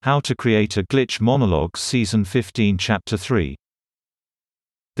How to Create a Glitch Monologues Season 15 Chapter 3.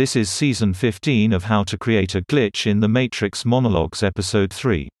 This is Season 15 of How to Create a Glitch in the Matrix Monologues Episode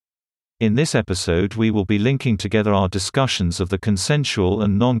 3. In this episode we will be linking together our discussions of the consensual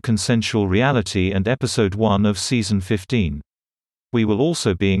and non-consensual reality and Episode 1 of Season 15. We will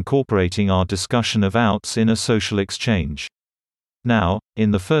also be incorporating our discussion of outs in a social exchange. Now,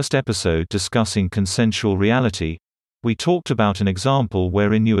 in the first episode discussing consensual reality, we talked about an example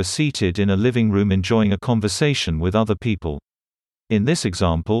wherein you are seated in a living room enjoying a conversation with other people. In this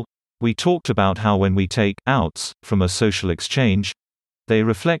example, we talked about how when we take outs from a social exchange, they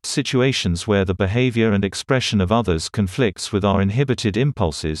reflect situations where the behavior and expression of others conflicts with our inhibited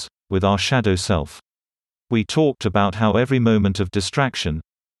impulses, with our shadow self. We talked about how every moment of distraction,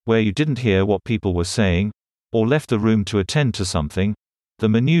 where you didn't hear what people were saying, or left the room to attend to something, the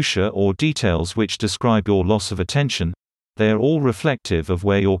minutiae or details which describe your loss of attention, they are all reflective of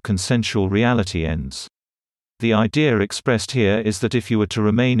where your consensual reality ends. The idea expressed here is that if you were to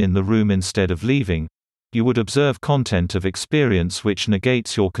remain in the room instead of leaving, you would observe content of experience which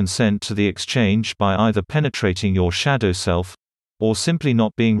negates your consent to the exchange by either penetrating your shadow self, or simply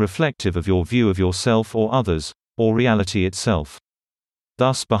not being reflective of your view of yourself or others, or reality itself.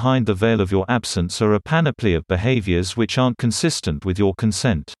 Thus, behind the veil of your absence are a panoply of behaviors which aren't consistent with your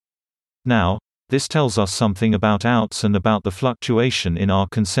consent. Now, this tells us something about outs and about the fluctuation in our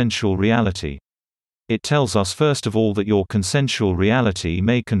consensual reality. It tells us first of all that your consensual reality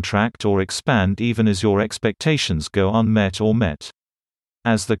may contract or expand even as your expectations go unmet or met.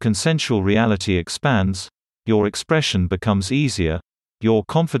 As the consensual reality expands, your expression becomes easier, your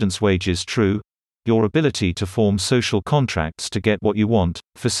confidence wages true, your ability to form social contracts to get what you want,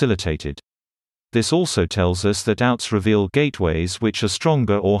 facilitated. This also tells us that outs reveal gateways which are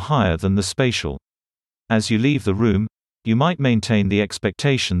stronger or higher than the spatial. As you leave the room, you might maintain the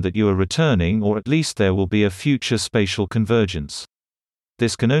expectation that you are returning, or at least there will be a future spatial convergence.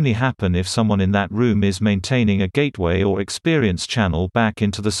 This can only happen if someone in that room is maintaining a gateway or experience channel back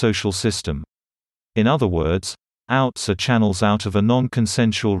into the social system. In other words, outs are channels out of a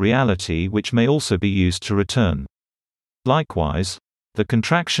non-consensual reality which may also be used to return. Likewise, the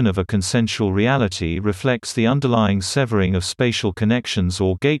contraction of a consensual reality reflects the underlying severing of spatial connections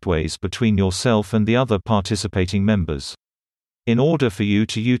or gateways between yourself and the other participating members. In order for you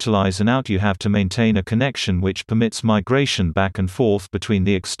to utilize an out, you have to maintain a connection which permits migration back and forth between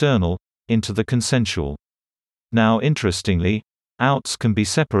the external into the consensual. Now, interestingly, outs can be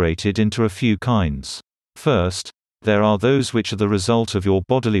separated into a few kinds. First, there are those which are the result of your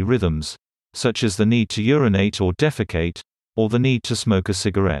bodily rhythms, such as the need to urinate or defecate, or the need to smoke a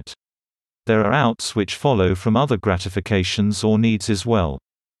cigarette. There are outs which follow from other gratifications or needs as well.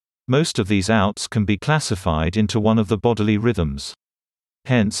 Most of these outs can be classified into one of the bodily rhythms.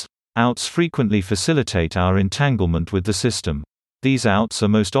 Hence, outs frequently facilitate our entanglement with the system. These outs are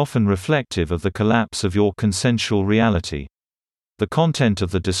most often reflective of the collapse of your consensual reality. The content of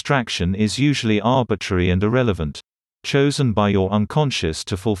the distraction is usually arbitrary and irrelevant, chosen by your unconscious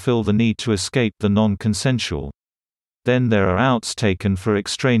to fulfill the need to escape the non-consensual. Then there are outs taken for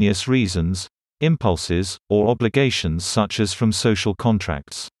extraneous reasons, impulses, or obligations such as from social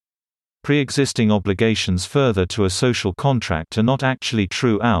contracts. Pre-existing obligations further to a social contract are not actually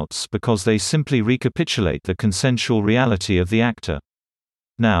true outs because they simply recapitulate the consensual reality of the actor.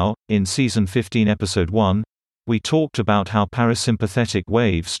 Now, in Season 15 Episode 1, we talked about how parasympathetic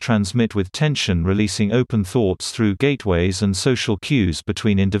waves transmit with tension, releasing open thoughts through gateways and social cues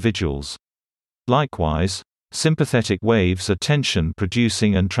between individuals. Likewise, sympathetic waves are tension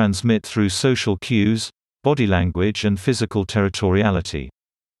producing and transmit through social cues, body language and physical territoriality.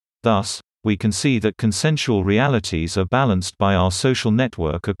 Thus, we can see that consensual realities are balanced by our social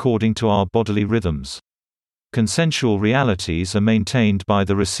network according to our bodily rhythms. Consensual realities are maintained by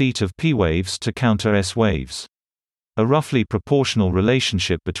the receipt of P waves to counter S waves. A roughly proportional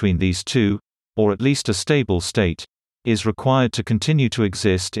relationship between these two, or at least a stable state, is required to continue to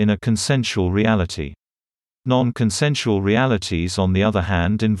exist in a consensual reality. Non-consensual realities, on the other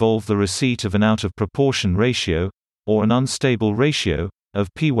hand, involve the receipt of an out-of-proportion ratio, or an unstable ratio,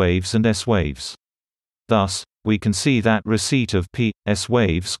 of P waves and S waves. Thus, we can see that receipt of P, S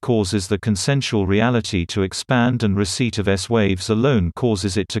waves causes the consensual reality to expand and receipt of S waves alone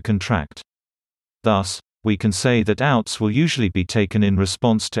causes it to contract. Thus, we can say that outs will usually be taken in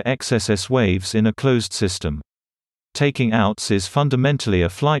response to excess S waves in a closed system. Taking outs is fundamentally a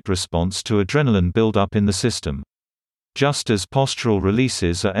flight response to adrenaline buildup in the system. Just as postural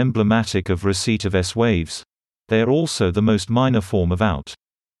releases are emblematic of receipt of S waves, they are also the most minor form of out.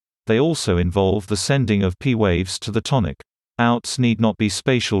 They also involve the sending of P waves to the tonic. Outs need not be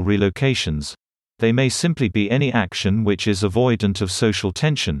spatial relocations. They may simply be any action which is avoidant of social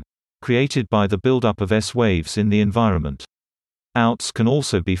tension, created by the buildup of S-waves in the environment. Outs can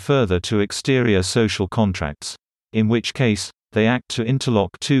also be further to exterior social contracts, in which case, they act to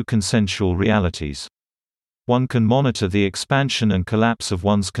interlock two consensual realities. One can monitor the expansion and collapse of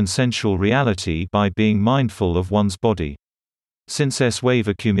one's consensual reality by being mindful of one's body. Since S-wave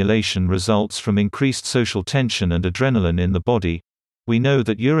accumulation results from increased social tension and adrenaline in the body, we know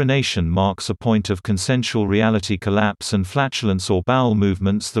that urination marks a point of consensual reality collapse, and flatulence or bowel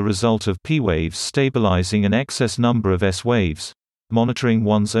movements the result of P-waves stabilizing an excess number of S-waves. Monitoring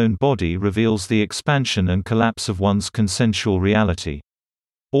one's own body reveals the expansion and collapse of one's consensual reality.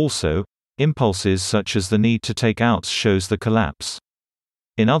 Also, impulses such as the need to take outs shows the collapse.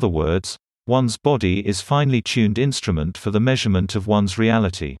 In other words, one's body is finely tuned instrument for the measurement of one's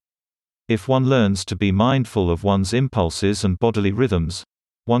reality. If one learns to be mindful of one's impulses and bodily rhythms,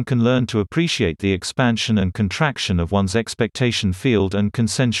 one can learn to appreciate the expansion and contraction of one's expectation field and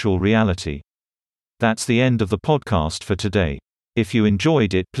consensual reality. That's the end of the podcast for today. If you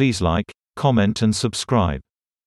enjoyed it, please like, comment and subscribe.